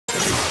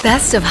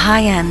Best of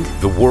high-end.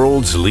 The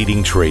world's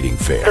leading trading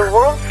fair. The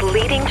world's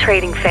leading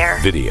trading fair.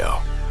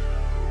 Video.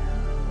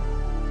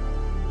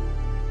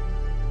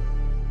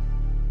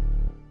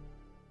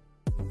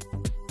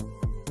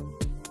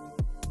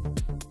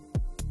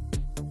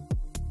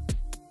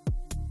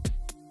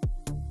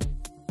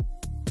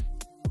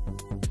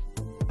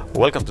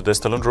 Welcome to the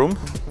Estelon room.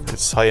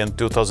 It's high-end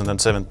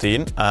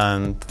 2017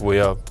 and we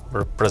are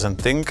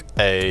representing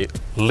a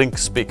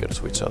Lynx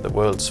speakers, which are the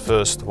world's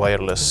first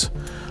wireless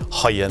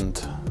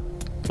high-end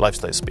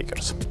lifestyle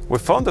speakers. We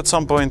found at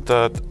some point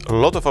that a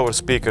lot of our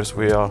speakers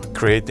we are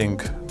creating,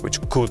 which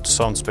could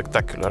sound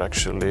spectacular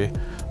actually,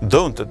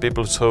 don't at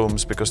people's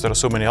homes because there are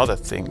so many other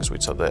things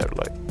which are there,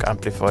 like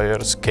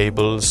amplifiers,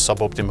 cables,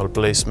 suboptimal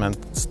placement,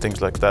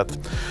 things like that.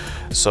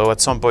 So at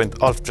some point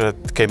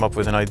Alfred came up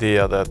with an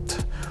idea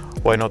that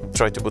why not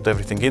try to put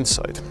everything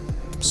inside?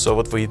 So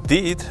what we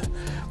did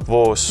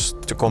was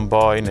to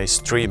combine a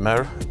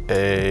streamer,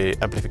 a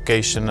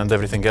amplification and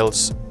everything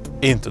else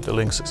into the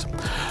Lynxes.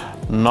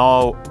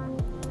 Now,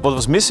 what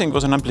was missing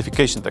was an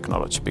amplification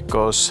technology,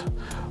 because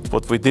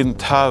what we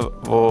didn't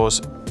have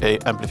was an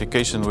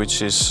amplification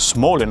which is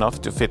small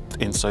enough to fit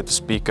inside the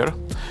speaker.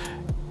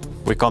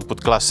 We can't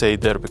put Class A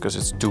there because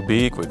it's too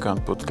big. We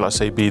can't put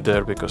Class AB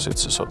there because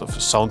it's a sort of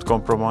sound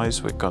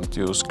compromise. We can't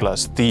use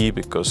Class D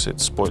because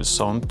it spoils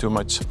sound too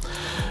much.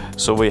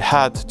 So we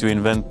had to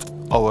invent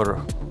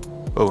our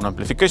own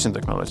amplification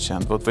technology.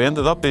 And what we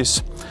ended up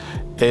is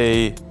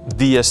a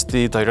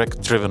DSD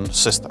direct-driven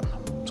system.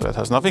 So it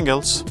has nothing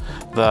else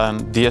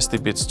than DSD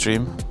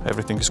bitstream.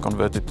 Everything is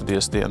converted to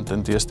DSD and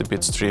then DSD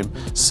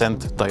bitstream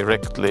sent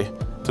directly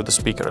to the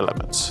speaker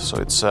elements. So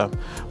it's a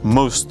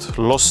most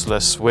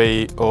lossless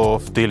way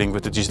of dealing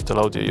with the digital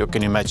audio you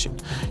can imagine.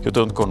 You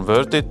don't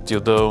convert it, you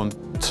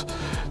don't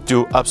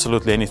do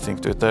absolutely anything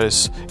to it. There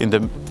is, in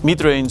the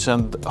mid-range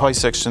and high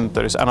section,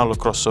 there is analog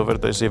crossover,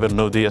 there's even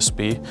no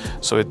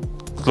DSP, so it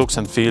looks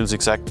and feels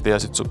exactly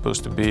as it's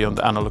supposed to be on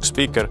the analog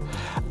speaker.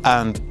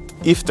 And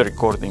if the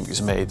recording is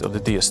made on the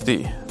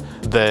DSD,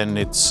 then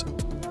it's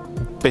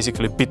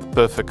basically bit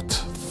perfect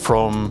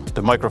from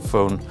the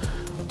microphone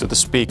to the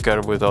speaker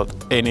without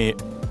any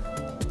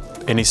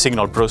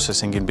signal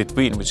processing in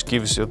between, which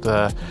gives you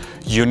the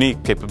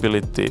unique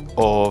capability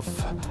of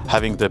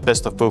having the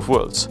best of both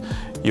worlds.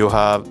 You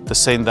have the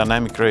same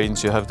dynamic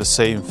range, you have the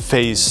same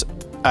phase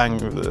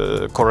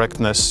and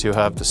correctness, you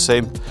have the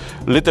same,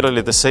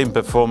 literally the same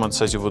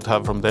performance as you would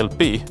have from the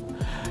LP.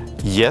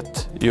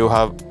 Yet you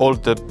have all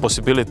the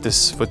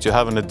possibilities that you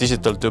have in a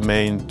digital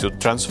domain to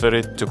transfer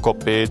it, to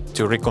copy it,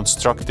 to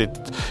reconstruct it.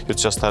 You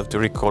just have to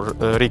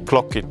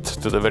reclock it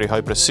to the very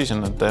high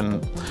precision, and then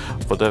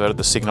whatever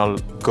the signal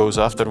goes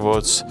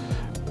afterwards,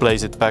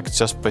 plays it back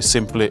just by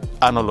simply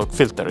analog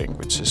filtering,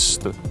 which is,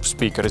 the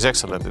speaker is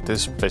excellent. It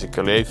is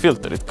basically a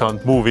filter. It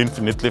can't move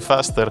infinitely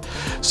faster.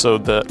 So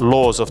the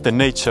laws of the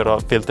nature are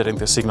filtering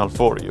the signal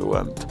for you.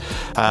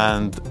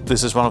 And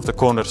this is one of the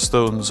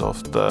cornerstones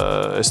of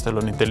the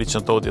Estelon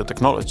intelligent audio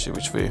technology,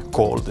 which we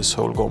call this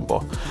whole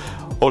combo.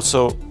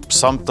 Also,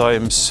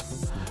 sometimes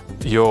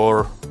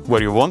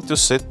where you want to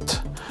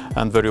sit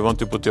and where you want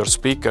to put your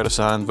speakers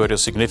and where your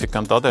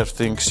significant other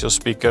things your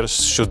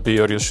speakers should be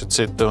or you should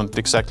sit don't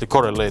exactly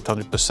correlate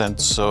 100%,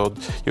 so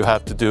you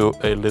have to do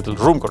a little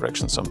room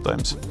correction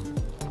sometimes.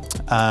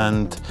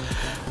 And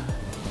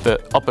the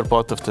upper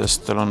part of the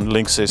Estelon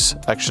Lynxes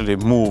actually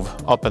move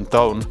up and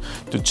down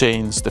to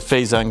change the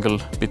phase angle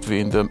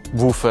between the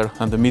woofer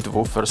and the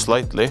mid-woofer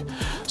slightly.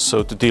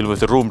 So to deal with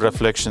the room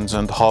reflections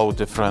and how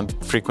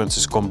different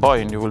frequencies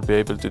combine, you will be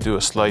able to do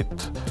a slight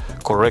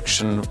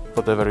correction,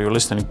 whatever your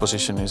listening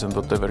position is and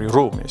whatever your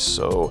room is.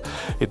 So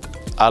it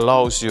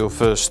allows you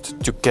first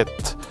to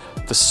get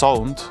the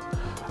sound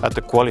at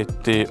the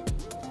quality,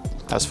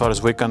 as far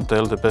as we can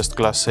tell, the best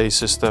Class A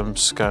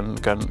systems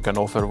can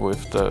offer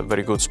with the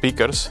very good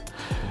speakers.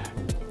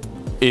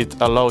 It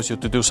allows you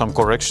to do some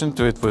correction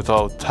to it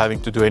without having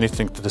to do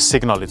anything to the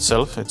signal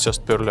itself. It's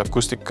just purely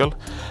acoustical.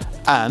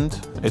 And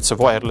it's a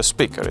wireless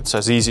speaker. It's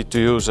as easy to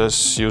use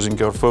as using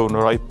your phone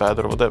or iPad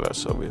or whatever.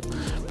 So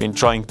we've been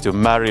trying to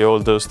marry all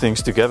those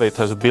things together. It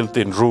has a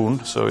built-in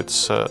room, so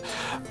it's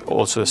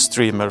also a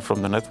streamer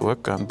from the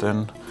network, and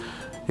then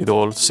it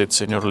all sits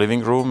in your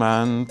living room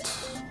and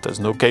there's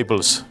no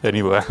cables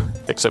anywhere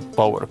except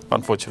power,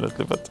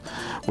 unfortunately, but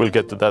we'll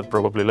get to that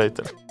probably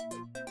later.